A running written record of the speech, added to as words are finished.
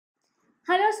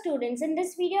Hello students, in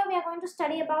this video we are going to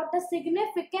study about the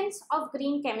significance of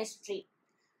green chemistry.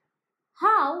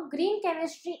 How green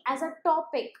chemistry as a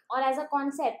topic or as a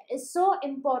concept is so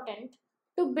important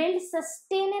to build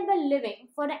sustainable living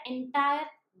for the entire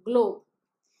globe.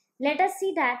 Let us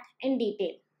see that in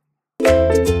detail.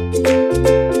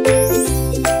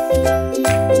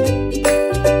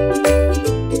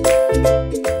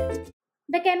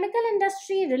 The chemical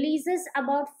industry releases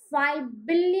about 5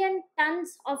 billion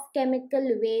tons of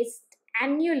chemical waste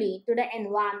annually to the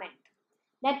environment.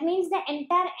 That means the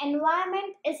entire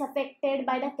environment is affected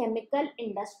by the chemical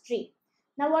industry.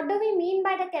 Now, what do we mean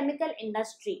by the chemical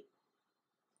industry?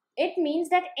 It means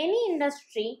that any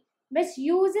industry which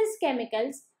uses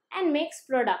chemicals and makes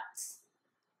products.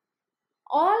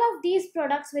 All of these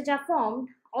products which are formed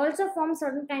also form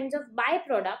certain kinds of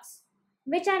byproducts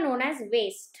which are known as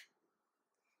waste.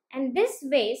 And this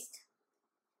waste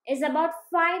is about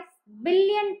 5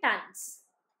 billion tons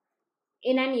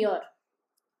in an year.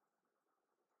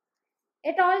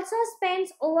 It also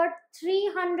spends over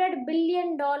 $300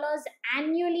 billion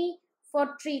annually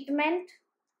for treatment,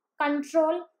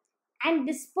 control, and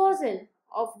disposal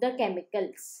of the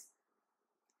chemicals.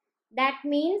 That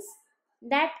means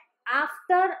that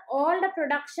after all the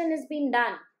production is being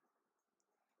done,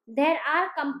 there are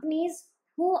companies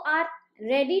who are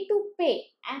ready to pay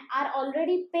and are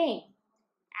already paying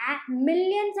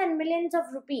millions and millions of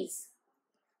rupees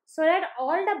so that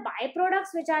all the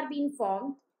byproducts which are being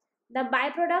formed, the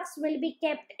byproducts will be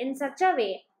kept in such a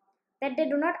way that they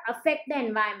do not affect the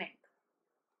environment.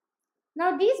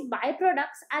 Now these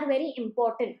byproducts are very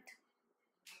important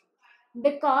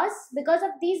because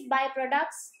of these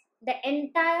byproducts the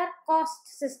entire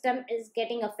cost system is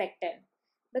getting affected.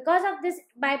 Because of these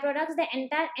byproducts the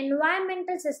entire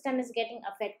environmental system is getting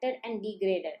affected and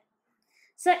degraded.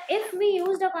 So if we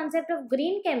use the concept of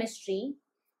green chemistry,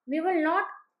 we will not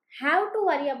have to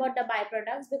worry about the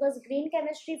byproducts because green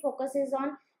chemistry focuses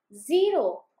on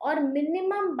zero or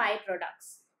minimum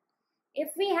byproducts. If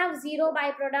we have zero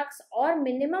byproducts or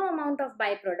minimum amount of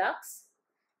byproducts,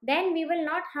 then we will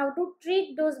not have to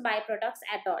treat those byproducts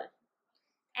at all.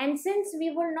 And since we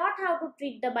will not have to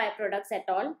treat the byproducts at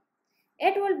all,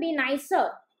 it will be nicer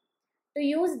to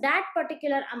use that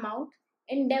particular amount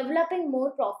in developing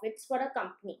more profits for a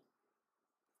company.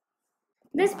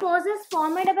 This poses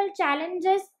formidable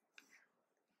challenges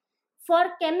for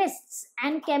chemists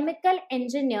and chemical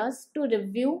engineers to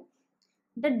review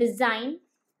the design,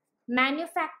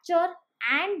 manufacture,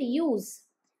 and use,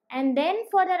 and then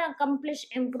further accomplish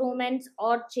improvements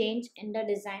or change in the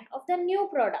design of the new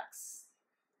products.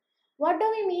 What do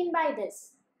we mean by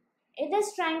this? It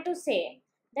is trying to say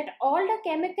that all the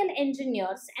chemical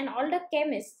engineers and all the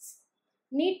chemists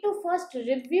need to first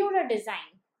review the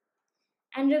design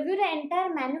and review the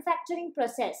entire manufacturing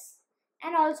process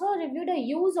and also review the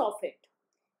use of it.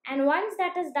 And once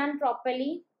that is done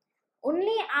properly,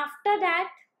 only after that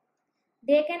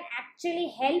they can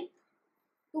actually help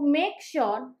to make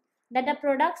sure that the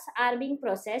products are being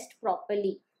processed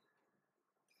properly.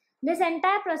 This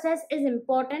entire process is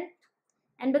important,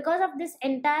 and because of this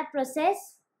entire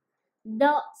process,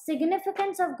 the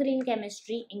significance of green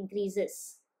chemistry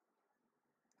increases.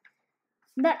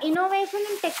 The innovation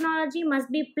in technology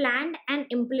must be planned and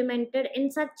implemented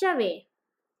in such a way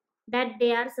that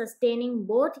they are sustaining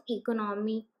both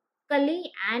economically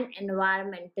and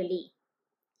environmentally.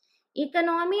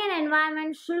 Economy and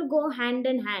environment should go hand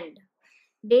in hand.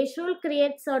 They should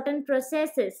create certain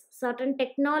processes, certain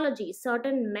technologies,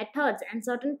 certain methods, and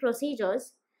certain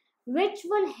procedures which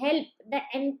will help the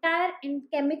entire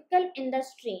chemical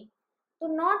industry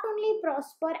to not only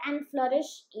prosper and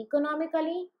flourish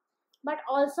economically, but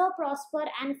also prosper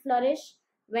and flourish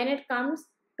when it comes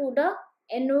to the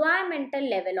environmental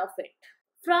level of it.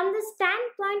 From the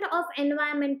standpoint of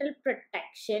environmental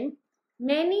protection,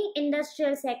 many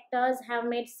industrial sectors have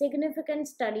made significant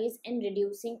studies in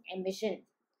reducing emission.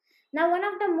 Now, one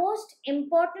of the most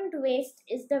important waste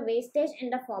is the wastage in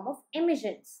the form of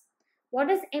emissions. What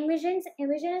is emissions?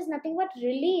 Emission is nothing but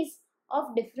release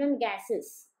of different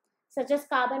gases such as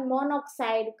carbon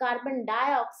monoxide, carbon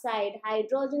dioxide,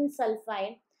 hydrogen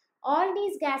sulfide. All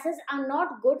these gases are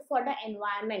not good for the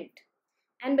environment,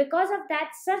 and because of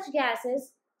that such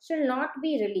gases should not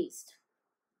be released.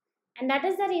 And that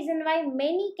is the reason why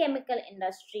many chemical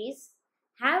industries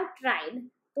have tried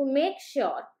to make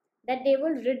sure that they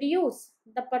will reduce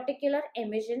the particular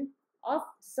emission of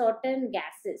certain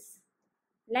gases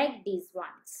like these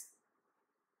ones.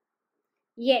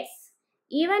 Yes,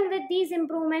 even with these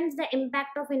improvements, the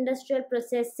impact of industrial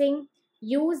processing,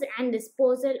 use and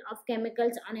disposal of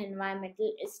chemicals on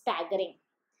environmental is staggering.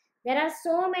 There are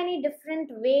so many different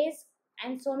ways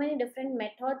and so many different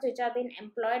methods which are being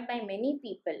employed by many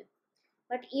people.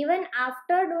 But even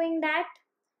after doing that,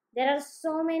 there are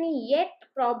so many yet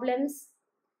problems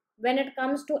when it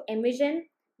comes to emission,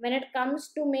 when it comes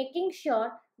to making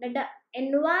sure that the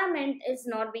environment is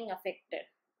not being affected.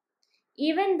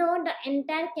 Even though the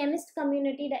entire chemist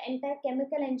community, the entire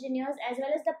chemical engineers, as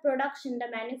well as the production,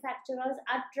 the manufacturers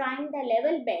are trying their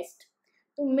level best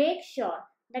to make sure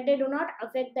that they do not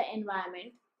affect the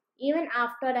environment, even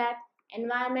after that,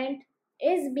 environment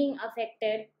is being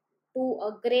affected to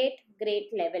a great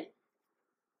level.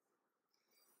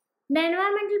 The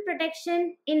environmental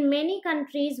protection in many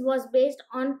countries was based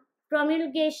on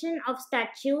promulgation of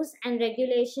statutes and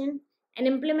regulation and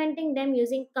implementing them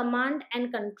using command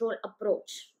and control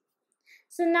approach.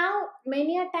 So now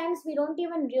many a times we don't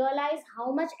even realize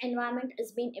how much environment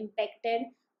is being impacted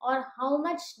or how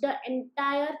much the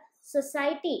entire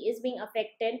society is being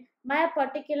affected by a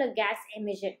particular gas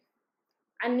emission,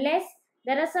 unless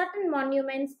there are certain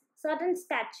monuments, certain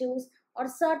statues, or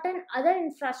certain other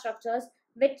infrastructures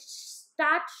which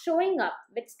start showing up,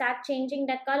 which start changing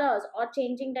the colors or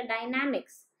changing the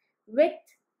dynamics with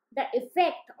the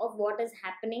effect of what is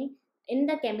happening in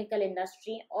the chemical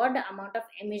industry or the amount of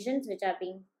emissions which are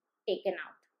being taken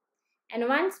out. And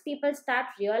once people start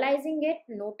realizing it,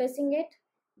 noticing it,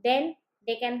 then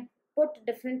they can put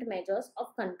different measures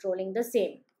of controlling the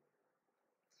same.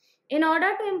 In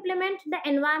order to implement the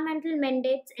environmental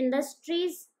mandates,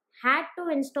 industries had to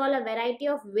install a variety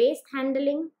of waste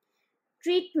handling,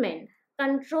 treatment,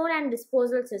 control, and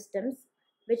disposal systems,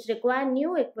 which require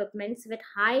new equipments with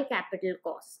high capital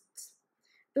costs.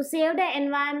 To save the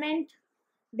environment,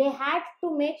 they had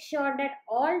to make sure that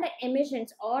all the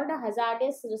emissions, all the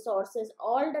hazardous resources,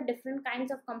 all the different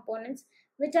kinds of components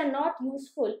which are not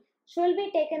useful should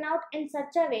be taken out in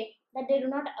such a way that they do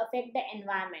not affect the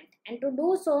environment. And to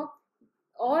do so,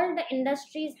 all the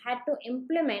industries had to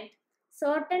implement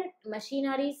certain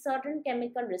machinery, certain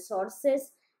chemical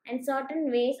resources, and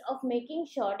certain ways of making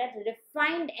sure that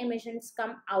refined emissions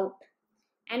come out.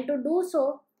 And to do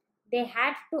so, they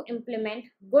had to implement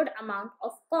good amount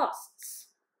of costs.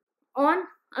 On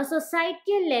a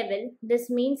societal level, this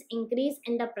means increase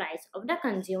in the price of the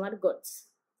consumer goods.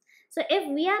 So if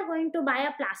we are going to buy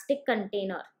a plastic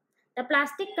container, the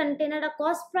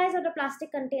cost price of the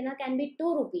plastic container can be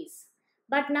 2 rupees.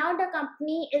 But now the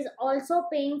company is also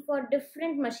paying for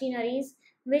different machineries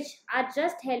which are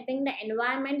just helping the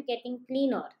environment getting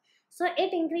cleaner. So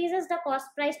it increases the cost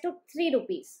price to 3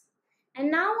 rupees. And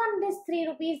now on this 3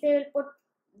 rupees, they will put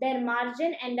their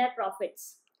margin and their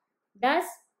profits. Thus,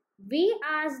 we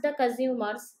as the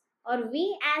consumers or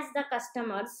we as the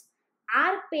customers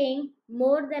are paying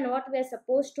more than what we are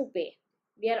supposed to pay.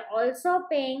 We are also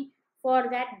paying for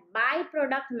that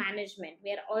byproduct management.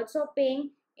 We are also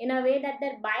paying in a way that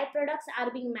their byproducts are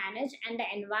being managed and the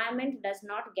environment does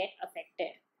not get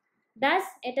affected. Thus,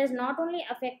 it is not only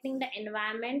affecting the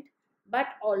environment but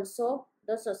also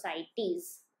the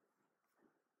societies.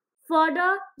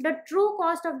 Further, the true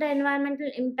cost of the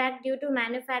environmental impact due to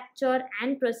manufacture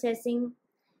and processing,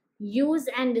 use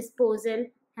and disposal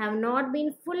have not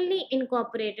been fully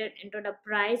incorporated into the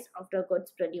price of the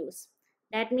goods produced.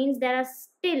 That means there are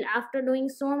still, after doing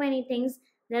so many things,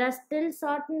 there are still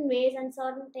certain ways and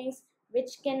certain things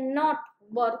which cannot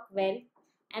work well.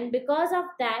 And because of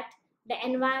that, the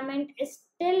environment is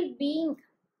still being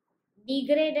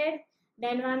degraded,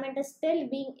 the environment is still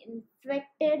being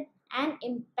infected and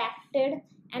impacted,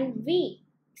 and we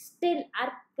still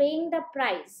are paying the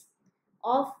price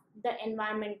of the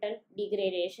environmental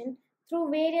degradation through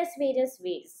various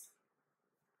ways.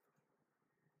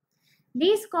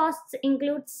 These costs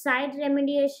include site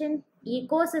remediation,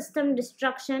 ecosystem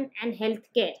destruction, and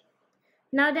healthcare.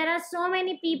 Now, there are so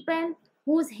many people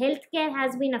whose healthcare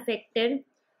has been affected.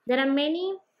 There are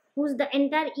many whose the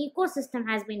entire ecosystem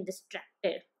has been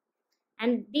distracted.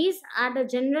 And these are the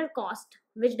general cost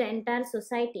which the entire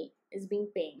society is being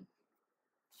paying.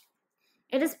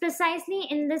 It is precisely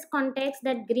in this context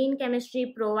that green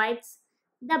chemistry provides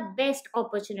the best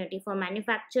opportunity for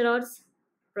manufacturers,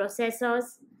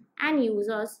 processors, and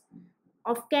users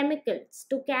of chemicals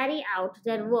to carry out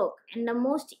their work in the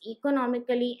most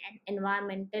economically and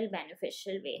environmental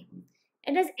beneficial way.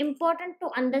 It is important to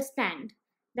understand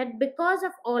that because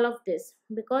of all of this,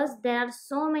 because there are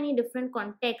so many different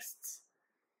contexts,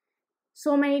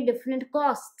 so many different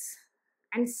costs,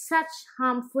 and such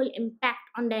harmful impact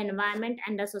on the environment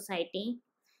and the society,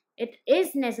 it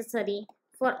is necessary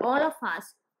for all of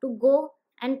us to go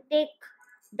and take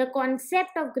the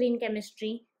concept of green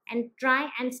chemistry and try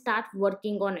and start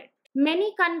working on it.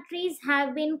 Many countries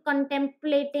have been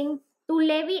contemplating to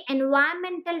levy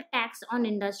environmental tax on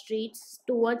industries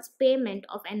towards payment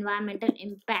of environmental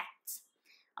impacts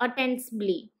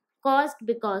ostensibly caused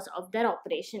because of their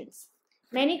operations.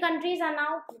 Many countries are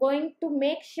now going to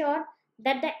make sure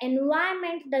that the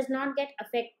environment does not get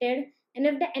affected, and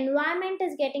if the environment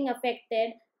is getting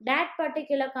affected, that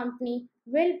particular company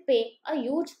will pay a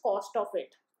huge cost of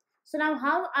it. So now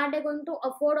how are they going to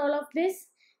afford all of this?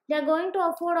 They are going to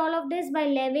afford all of this by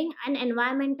levying an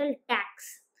environmental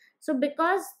tax. So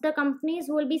because the companies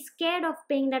will be scared of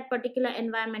paying that particular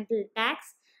environmental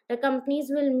tax, the companies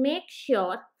will make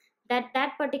sure that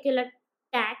that particular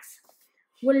tax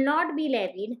will not be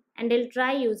levied, and they'll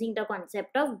try using the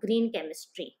concept of green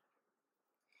chemistry.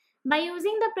 By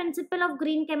using the principle of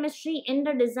green chemistry in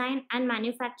the design and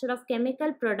manufacture of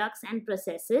chemical products and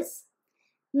processes,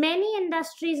 many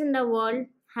industries in the world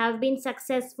have been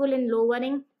successful in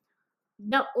lowering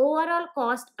the overall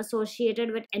cost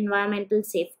associated with environmental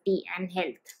safety and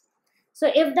health.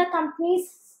 So, if the companies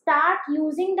start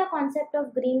using the concept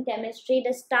of green chemistry,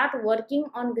 they start working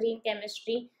on green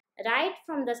chemistry right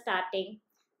from the starting,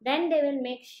 then they will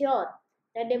make sure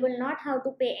that they will not have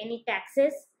to pay any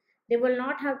taxes, they will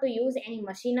not have to use any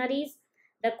machineries,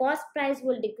 the cost price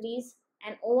will decrease,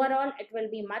 and overall it will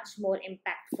be much more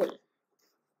impactful.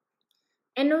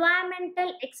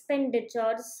 Environmental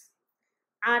expenditures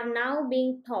are now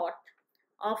being thought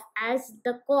of as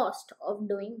the cost of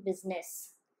doing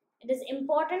business. It is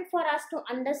important for us to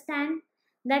understand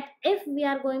that if we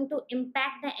are going to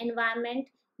impact the environment,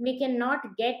 we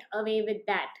cannot get away with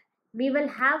that. We will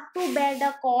have to bear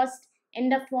the cost in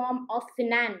the form of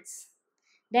finance.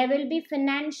 There will be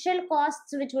financial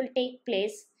costs which will take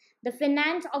place. The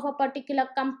finance of a particular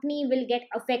company will get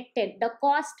affected. The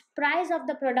cost price of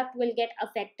the product will get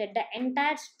affected. The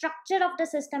entire structure of the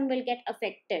system will get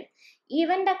affected.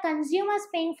 Even the consumers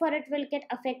paying for it will get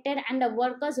affected, and the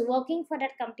workers working for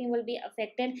that company will be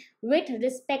affected with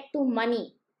respect to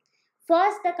money.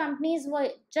 First, the companies were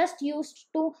just used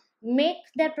to make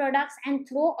their products and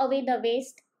throw away the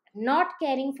waste, not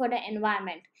caring for the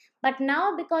environment. But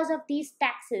now, because of these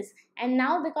taxes and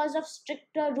now because of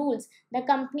stricter rules, the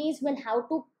companies will have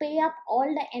to pay up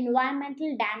all the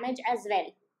environmental damage as well.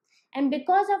 And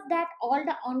because of that, all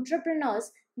the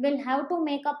entrepreneurs will have to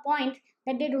make a point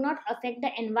that they do not affect the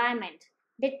environment.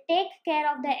 They take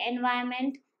care of the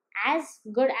environment as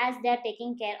good as they are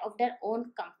taking care of their own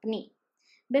company.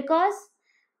 Because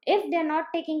if they are not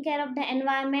taking care of the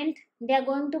environment, they are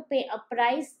going to pay a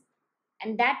price,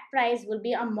 and that price will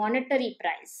be a monetary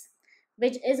price,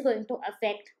 which is going to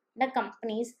affect the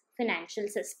company's financial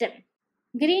system.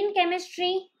 Green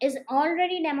chemistry is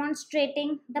already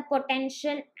demonstrating the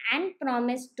potential and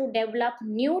promise to develop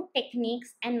new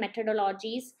techniques and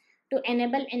methodologies to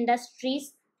enable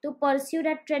industries to pursue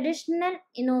the traditional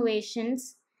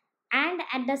innovations and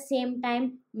at the same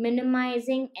time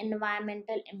minimizing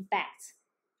environmental impacts.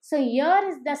 So, here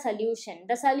is the solution.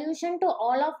 The solution to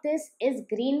all of this is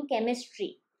green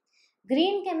chemistry.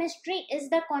 Green chemistry is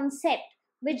the concept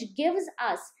which gives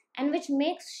us and which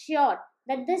makes sure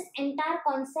that this entire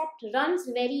concept runs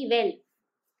very well.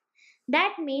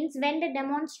 That means when they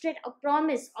demonstrate a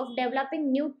promise of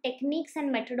developing new techniques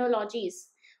and methodologies,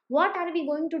 what are we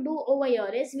going to do over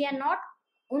here is we are not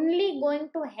only going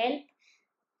to help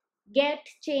get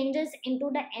changes into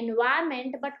the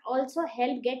environment but also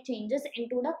help get changes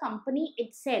into the company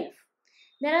itself.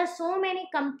 There are so many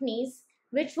companies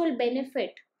which will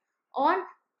benefit on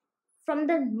from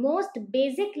the most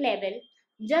basic level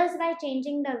just by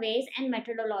changing the ways and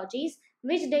methodologies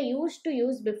which they used to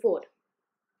use before.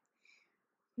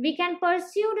 We can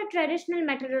pursue the traditional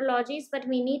methodologies, but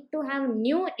we need to have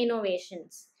new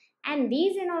innovations. And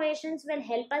these innovations will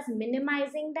help us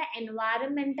minimizing the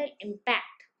environmental impact.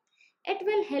 It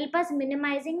will help us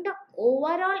minimizing the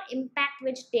overall impact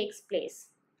which takes place.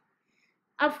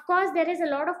 Of course, there is a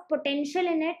lot of potential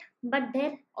in it, but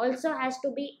there also has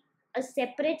to be a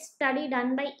separate study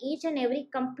done by each and every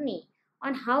company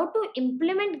on how to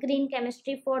implement green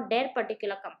chemistry for their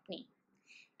particular company.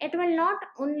 It will not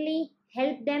only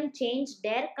help them change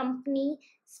their company's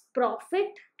profit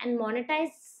and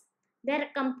monetize their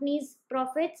company's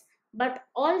profits, but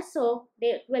also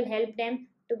they will help them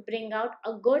to bring out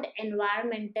a good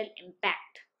environmental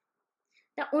impact.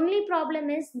 The only problem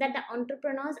is that the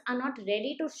entrepreneurs are not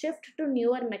ready to shift to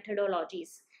newer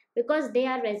methodologies because they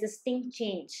are resisting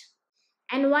change.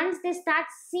 And once they start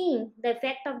seeing the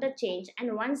effect of the change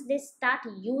and once they start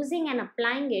using and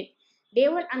applying it, they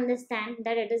will understand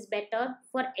that it is better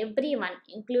for everyone,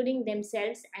 including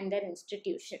themselves and their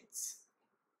institutions.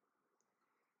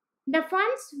 The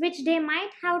funds which they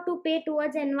might have to pay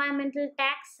towards environmental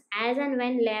tax as and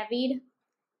when levied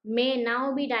may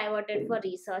now be diverted for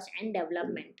research and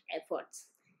development efforts.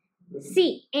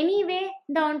 See, anyway,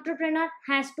 the entrepreneur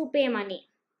has to pay money.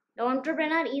 The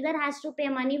entrepreneur either has to pay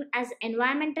money as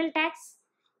environmental tax,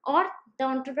 or the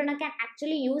entrepreneur can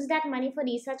actually use that money for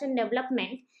research and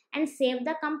development and save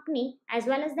the company as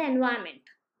well as the environment.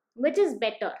 Which is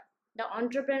better? The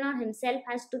entrepreneur himself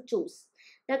has to choose.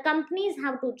 The companies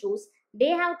have to choose. They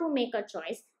have to make a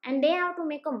choice and they have to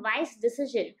make a wise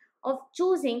decision of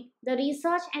choosing the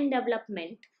research and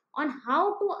development on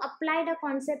how to apply the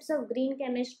concepts of green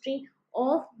chemistry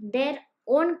of their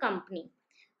own company.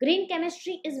 Green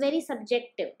chemistry is very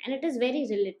subjective and it is very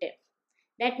relative.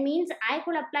 That means I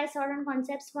could apply certain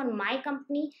concepts for my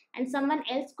company and someone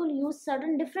else could use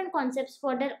certain different concepts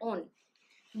for their own.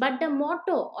 But the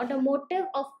motto or the motive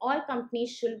of all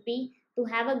companies should be to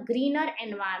have a greener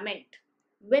environment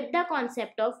with the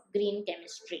concept of green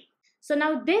chemistry. So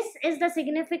now this is the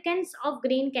significance of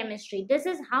green chemistry. This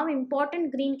is how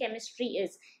important green chemistry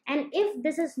is. And if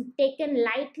this is taken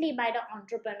lightly by the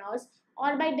entrepreneurs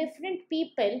or by different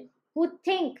people who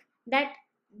think that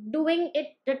doing it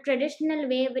the traditional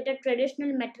way with the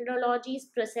traditional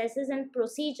methodologies, processes and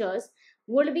procedures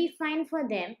would be fine for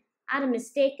them, are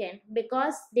mistaken,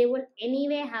 because they will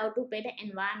anyway have to pay the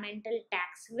environmental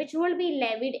tax which will be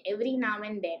levied every now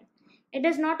and then. It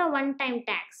is not a one time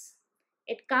tax.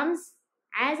 It comes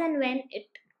as and when it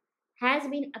has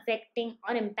been affecting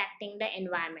or impacting the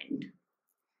environment.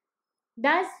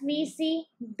 Thus, we see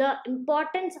the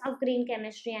importance of green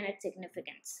chemistry and its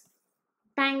significance.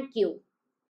 Thank you.